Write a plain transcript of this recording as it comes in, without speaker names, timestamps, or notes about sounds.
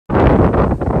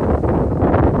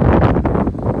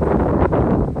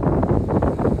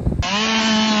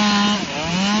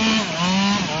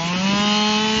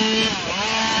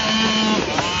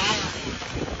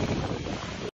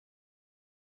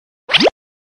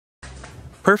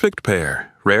Perfect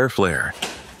pair, rare flare.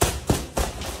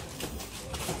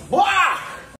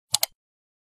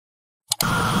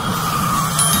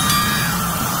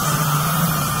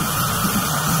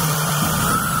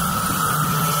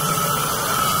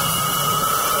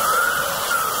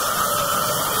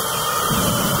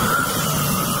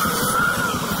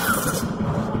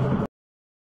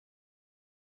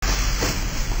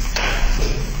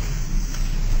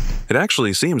 It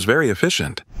actually seems very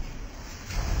efficient.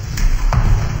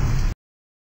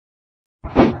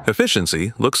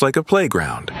 Efficiency looks like a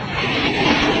playground.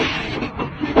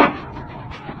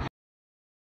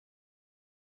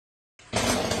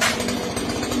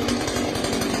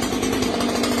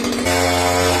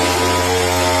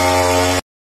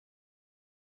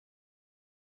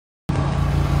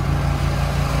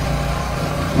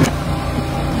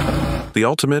 The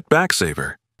ultimate back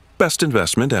saver. Best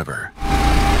investment ever.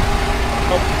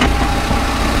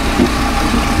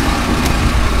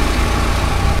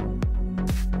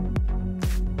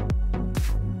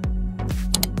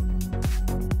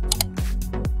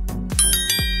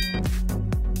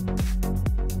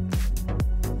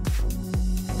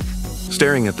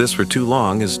 Staring at this for too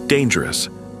long is dangerous.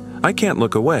 I can't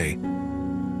look away.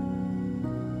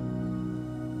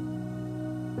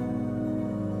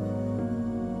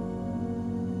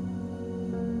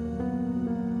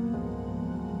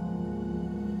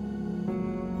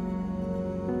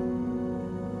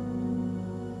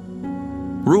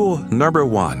 Rule number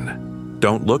 1.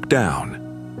 Don't look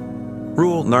down.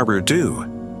 Rule number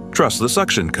 2. Trust the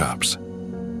suction cups.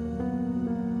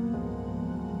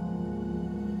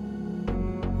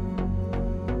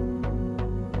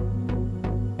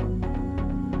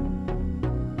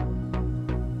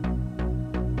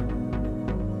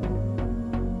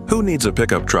 Who needs a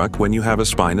pickup truck when you have a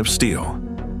spine of steel?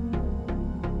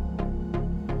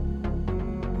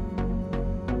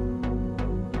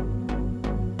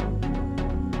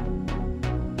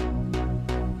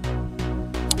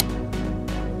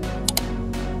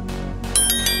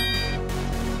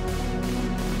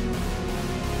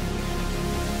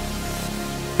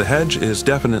 The hedge is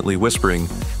definitely whispering,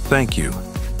 "Thank you."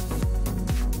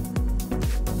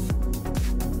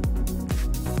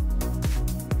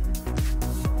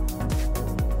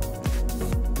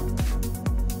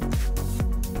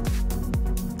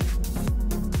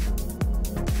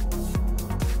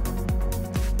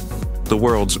 The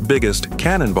world's biggest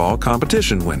cannonball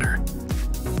competition winner.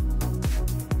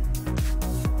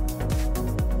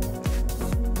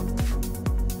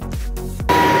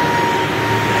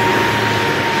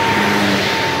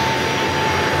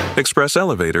 Express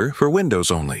elevator for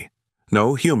windows only.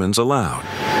 No humans allowed.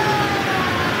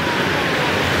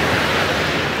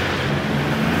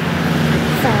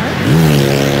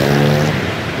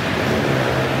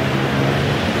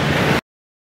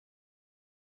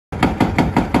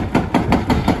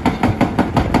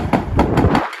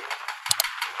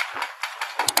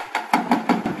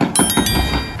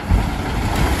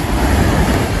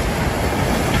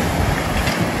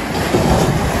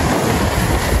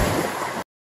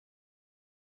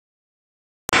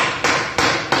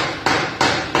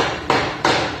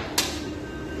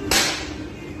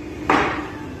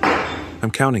 I'm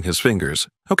counting his fingers.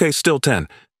 Okay, still 10.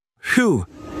 Phew!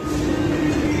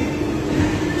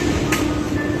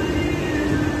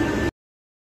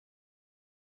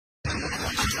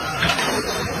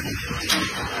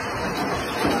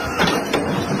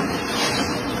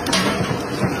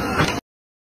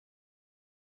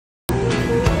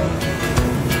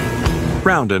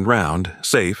 Round and round,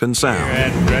 safe and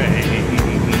sound.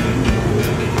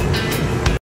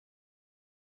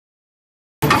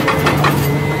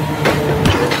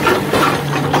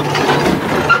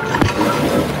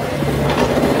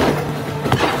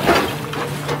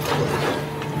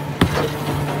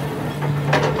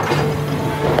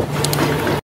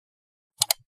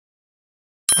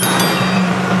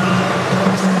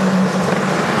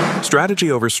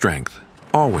 Strategy over strength,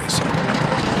 always.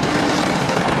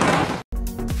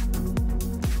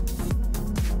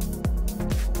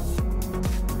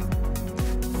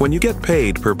 When you get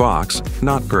paid per box,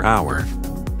 not per hour.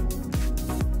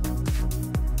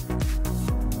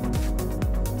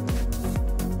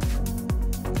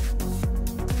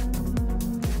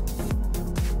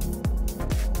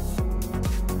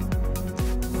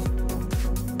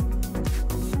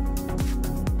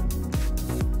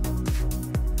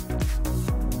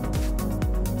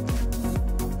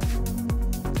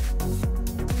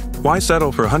 Why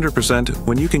settle for 100%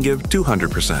 when you can give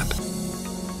 200%?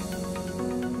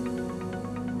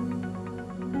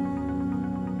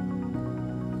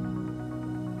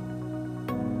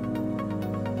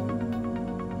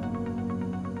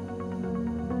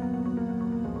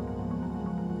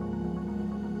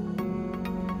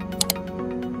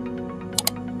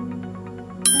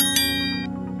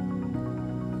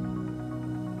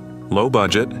 Low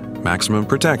budget, maximum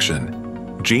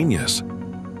protection. Genius.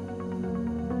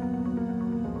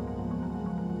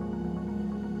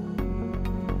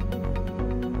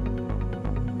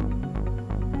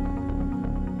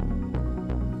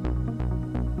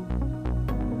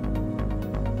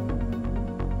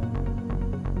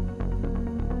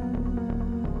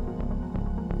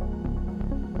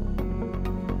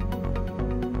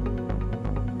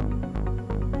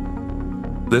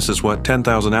 This is what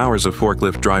 10,000 hours of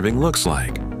forklift driving looks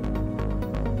like.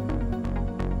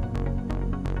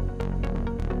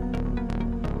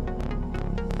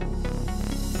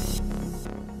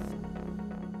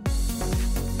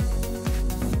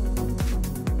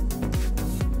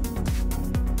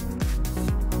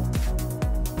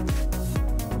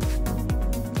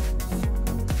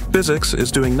 Physics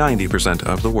is doing 90%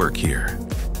 of the work here.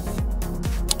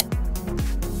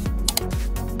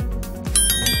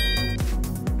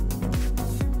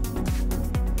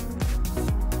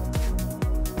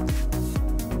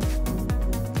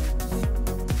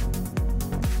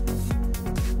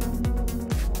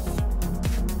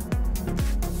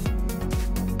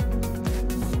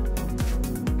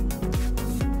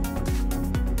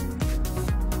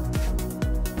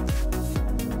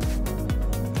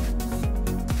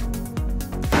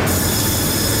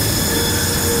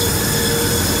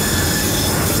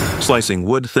 Slicing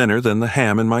wood thinner than the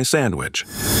ham in my sandwich.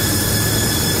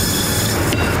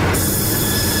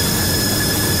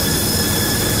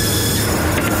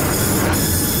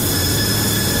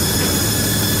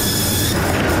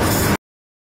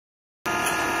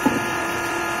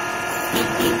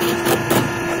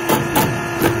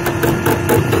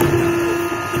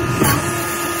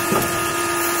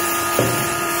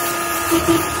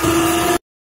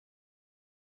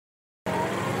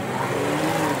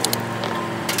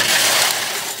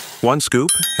 One scoop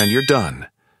and you're done.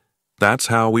 That's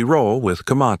how we roll with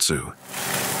Komatsu.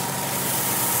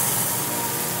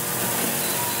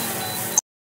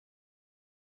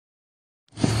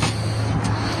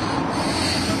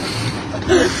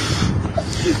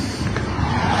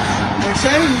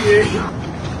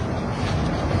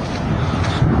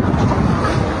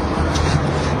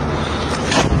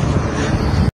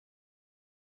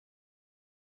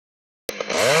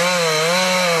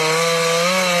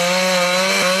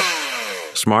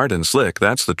 Smart and slick,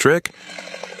 that's the trick.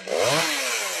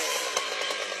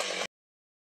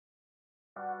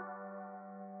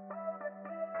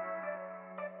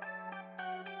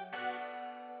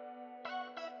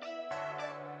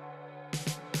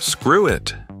 Screw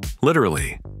it,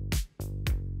 literally.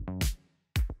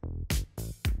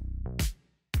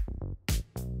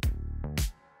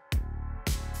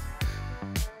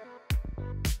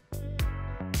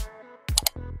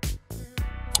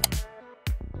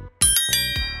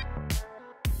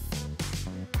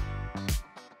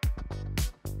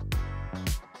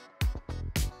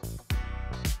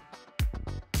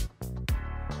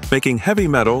 Making heavy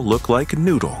metal look like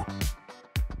noodle.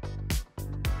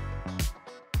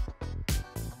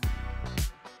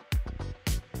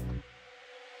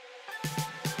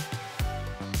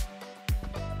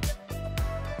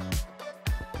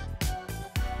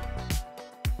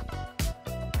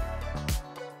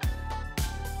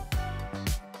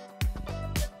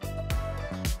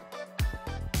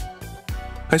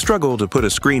 I struggle to put a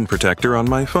screen protector on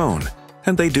my phone,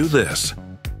 and they do this.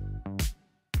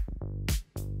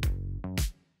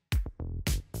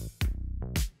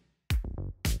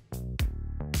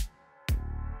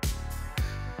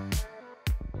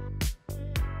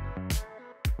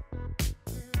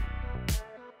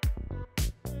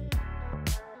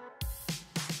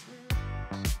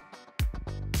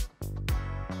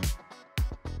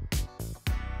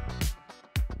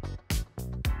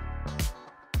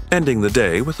 Ending the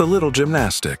day with a little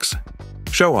gymnastics.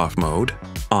 Show-off mode,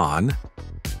 on.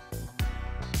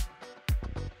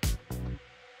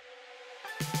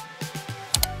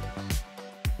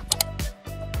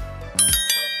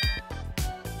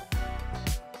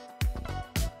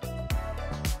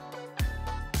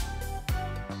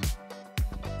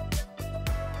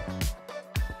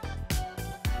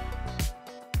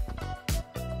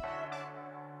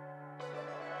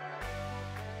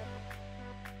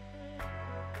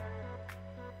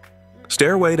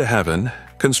 Stairway to Heaven,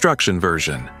 construction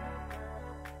version.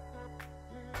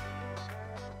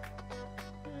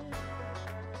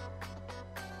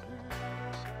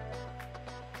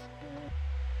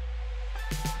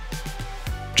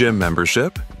 Gym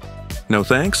membership? No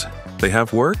thanks, they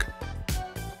have work?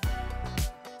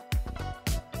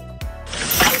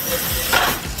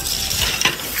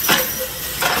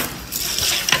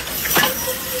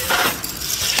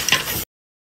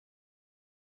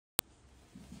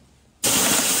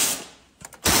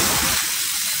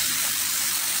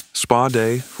 Spa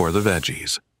day for the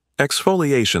veggies.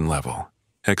 Exfoliation level.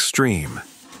 Extreme.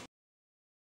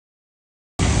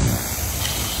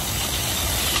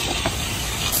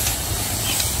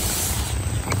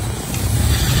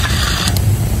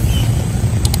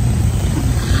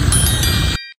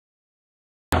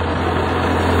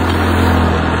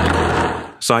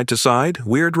 Side to side,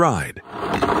 weird ride.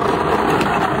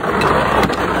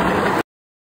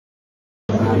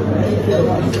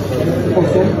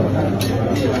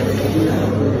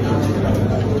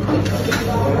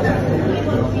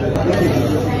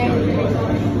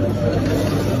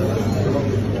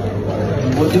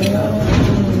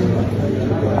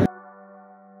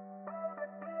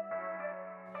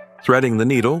 Threading the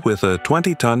needle with a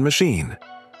 20-ton machine.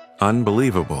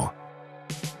 Unbelievable.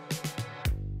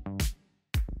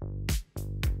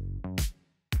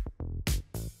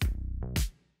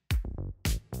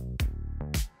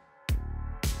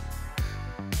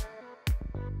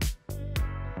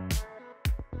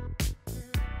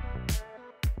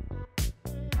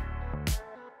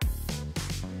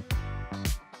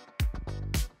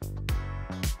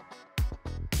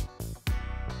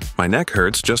 My neck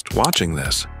hurts just watching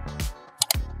this.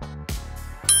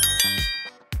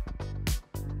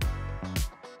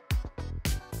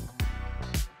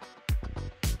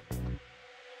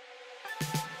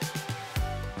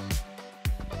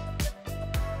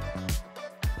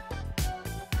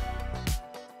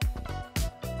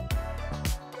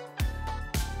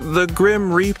 The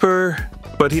Grim Reaper,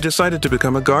 but he decided to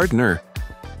become a gardener.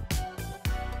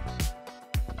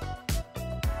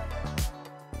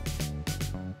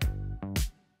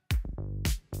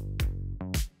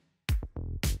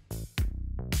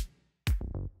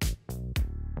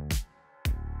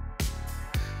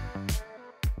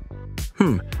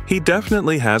 He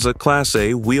definitely has a Class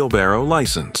A wheelbarrow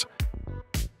license.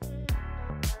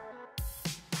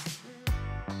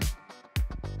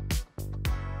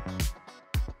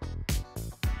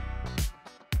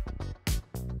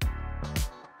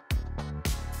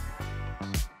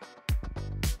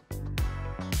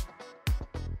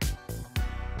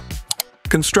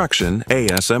 Construction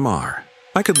ASMR.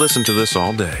 I could listen to this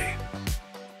all day.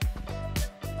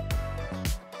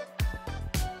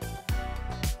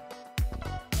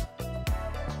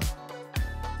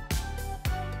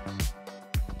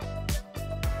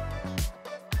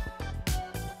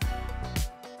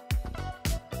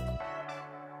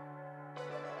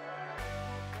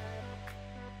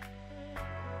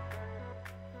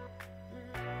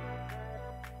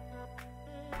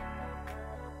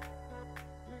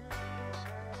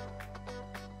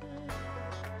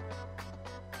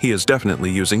 He is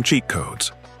definitely using cheat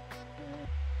codes.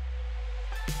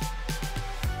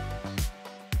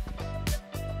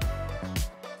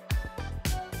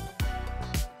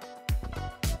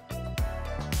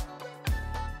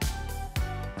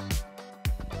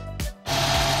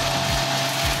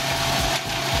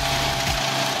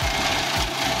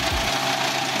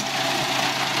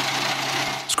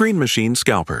 Screen machine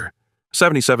scalper.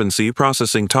 77C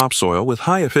processing topsoil with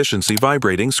high-efficiency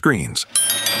vibrating screens.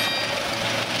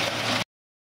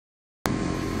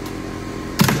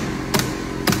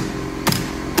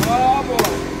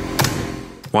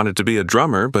 Wanted to be a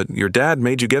drummer, but your dad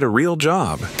made you get a real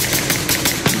job.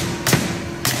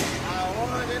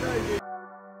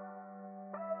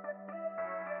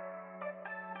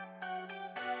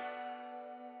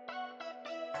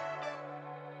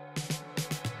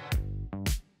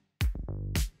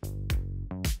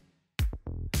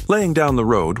 Laying down the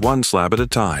road one slab at a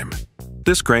time.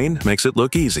 This crane makes it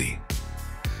look easy.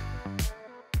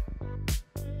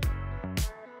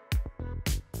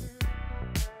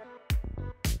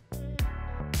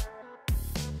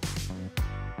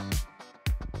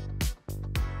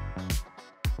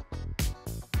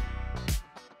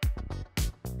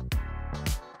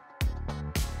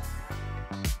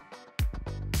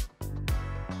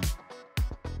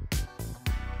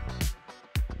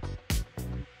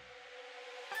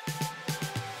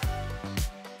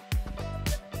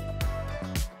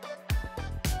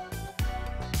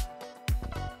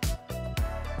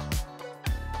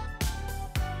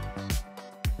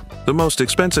 The most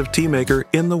expensive tea maker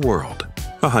in the world,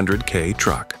 a 100K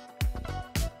truck.